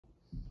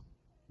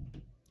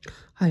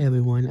Hi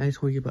everyone, I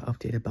just want to give an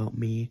update about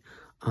me.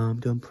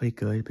 Doing pretty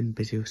good. Been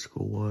busy with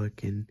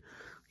schoolwork and,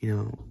 you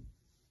know,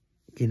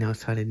 getting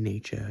outside in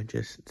nature,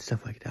 just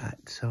stuff like that.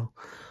 So,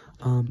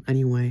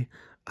 anyway,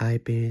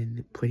 I've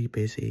been pretty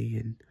busy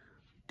and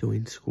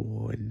doing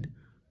school and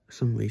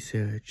some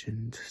research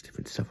and just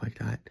different stuff like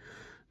that.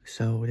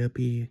 So there'll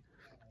be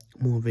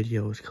more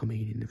videos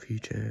coming in the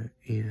future,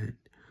 and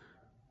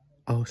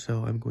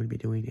also I'm going to be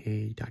doing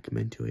a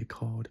documentary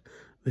called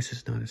This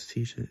Is Not a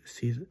Season.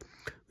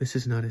 This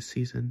Is Not a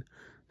Season.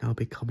 That'll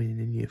be coming in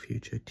the near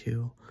future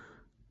too.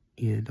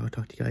 And I'll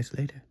talk to you guys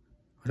later.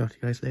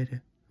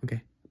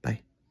 Okay,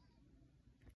 bye.